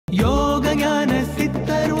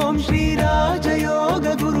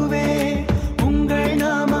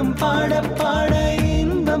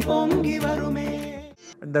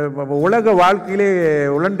இந்த உலக வாழ்க்கையிலே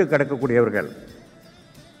உழண்டு கிடக்கக்கூடியவர்கள்.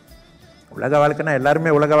 உலக வாழ்க்கைன்னா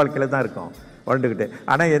எல்லாருமே உலக வாழ்க்கையில் தான் இருக்கும் உழண்டுக்கிட்டு.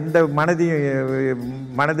 ஆனால் எந்த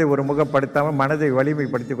மனதை ஒரு முகப்படுத்தாமல் மனதை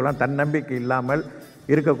வலிமைப்படுத்திக்கொள்ளலாம் தன்னம்பிக்கை இல்லாமல்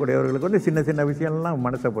இருக்கக்கூடியவர்களுக்கு வந்து சின்ன சின்ன விஷயம்லாம்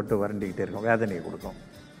மனசை போட்டு வருண்டிக்கிட்டே இருக்கும், வேதனையை கொடுக்கும்.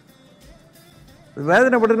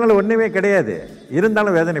 வேதனைப்படுறதுனால ஒன்றுமே கிடையாது,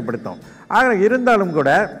 இருந்தாலும் வேதனைப்படுத்தும். ஆக இருந்தாலும் கூட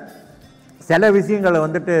சில விஷயங்களை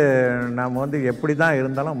வந்துட்டு நாம் வந்து எப்படி தான்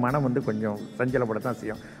இருந்தாலும் மனம் வந்து கொஞ்சம் சஞ்சலப்படத்தான்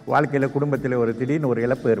செய்யும். வாழ்க்கையில் குடும்பத்தில் ஒரு திடீர்னு ஒரு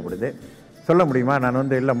இழப்பு ஏற்படுது, சொல்ல முடியுமா நான்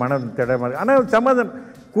வந்து இல்லை மனம் திட. ஆனால் சமாதானம்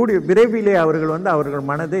கூடிய விரைவிலே அவர்கள் வந்து அவர்கள்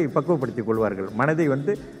மனதை பக்குவப்படுத்திக் கொள்வார்கள், மனதை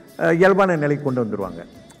வந்து இயல்பான நிலைக்கு கொண்டு வந்துடுவாங்க.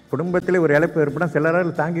 குடும்பத்தில் ஒரு இழப்பு ஏற்படும்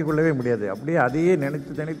சிலரால் தாங்கிக் கொள்ளவே முடியாது, அப்படியே அதையே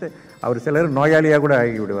நினைத்து அவர் சிலர் நோயாளியாக கூட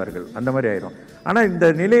ஆகி விடுவார்கள், அந்த மாதிரி ஆயிரும். ஆனால் இந்த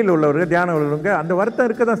நிலையில் உள்ளவர்கள் தியானம் உள்ளவங்க அந்த வருத்தம்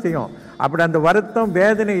இருக்க தான் செய்யும். அப்படி அந்த வருத்தம்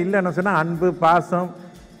வேதனை இல்லைன்னு சொன்னால் அன்பு பாசம்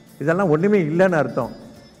இதெல்லாம் ஒன்றுமே இல்லைன்னு அர்த்தம்.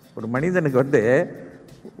 ஒரு மனிதனுக்கு வந்து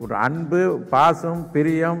ஒரு அன்பு பாசம்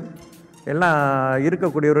பிரியம் எல்லாம்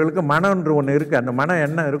இருக்கக்கூடியவர்களுக்கு மனம்ன்று ஒன்று இருக்குது. அந்த மனம்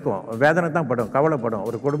என்ன இருக்கும், வேதனை தான் படும், கவலைப்படும்.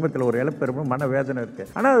 ஒரு குடும்பத்தில் ஒரு இழப்பு இருக்கும், மன வேதனை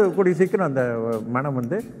இருக்குது. ஆனால் கூடிய சீக்கிரம் அந்த மனம்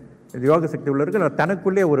வந்து யோக சக்தி உள்ளவர்கள்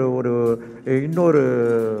தனக்குள்ளே ஒரு இன்னொரு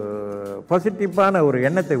பாசிட்டிவான ஒரு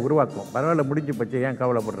எண்ணத்தை உருவாக்கும். பரவாயில்ல முடிஞ்சு போச்சு, ஏன்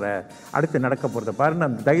கவலைப்படுற, அடுத்து நடக்க போகிறத பாருன்னு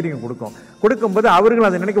அந்த தைரியம் கொடுக்கும்போது அவர்கள்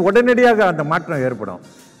அதை நினைக்க உடனடியாக அந்த மாற்றம் ஏற்படும்.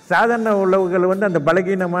 சாதாரண உள்ளவர்கள் வந்து அந்த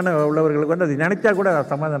பலகீனமான உள்ளவர்களுக்கு வந்து அது நினைச்சா கூட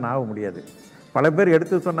சமாதானம் ஆக முடியாது. பல பேர்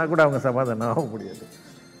எடுத்து சொன்னால் கூட அவங்க சமாதானம் ஆக முடியாது.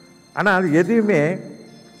 ஆனால் அது எதுவுமே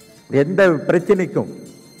எந்த பிரச்சனைக்கும்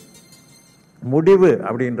முடிவு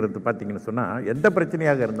அப்படின்றது பார்த்தீங்கன்னு சொன்னால் எந்த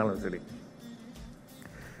பிரச்சனையாக இருந்தாலும் சரி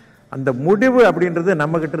அந்த முடிவு அப்படின்றது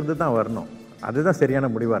நம்மக்கிட்ட இருந்து தான் வரணும், அதுதான் சரியான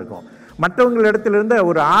முடிவாக இருக்கும். மற்றவங்களிடத்திலிருந்து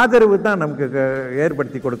ஒரு ஆதரவு தான் நமக்கு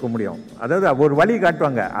ஏற்படுத்தி கொடுக்க முடியும். அதாவது ஒரு வழி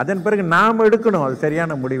காட்டுவாங்க, அதன் பிறகு நாம் எடுக்கணும் அது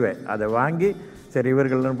சரியான முடிவை. அதை வாங்கி சரி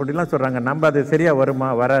இவர்கள் இப்படிலாம் சொல்கிறாங்க, நம்ம அது சரியாக வருமா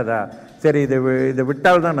வராதா, சரி இதை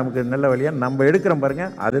விட்டால் தான் நமக்கு நல்ல வழியாக நம்ம எடுக்கிறோம்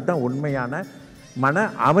பாருங்கள், அதுதான் உண்மையான மன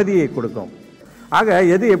அமைதியை கொடுக்கும். ஆக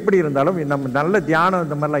எது எப்படி இருந்தாலும் நம்ம நல்ல தியானம்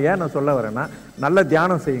இந்த மாதிரிலாம் ஏன் நான் சொல்ல வரேன்னா, நல்ல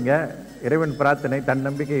தியானம் செய்யுங்க, இறைவன் பிரார்த்தனை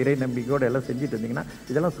தன்னம்பிக்கை இறை நம்பிக்கையோடு எல்லாம் செஞ்சுட்டு இருந்தீங்கன்னா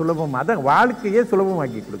இதெல்லாம் சுலபமாக அதான் வாழ்க்கையே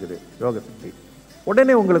சுலபமாக்கி கொடுக்குது யோக சக்தி.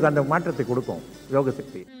 உடனே உங்களுக்கு அந்த மாற்றத்தை கொடுக்கும் யோக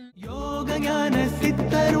சக்தி. யோக ஞான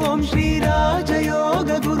சித்தர் ஓம் ஸ்ரீ ராஜ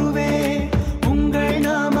யோக குருவே, உங்கள்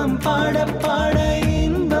நாமம் பாட பாட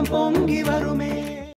இன்பம் பொங்கி வருமே.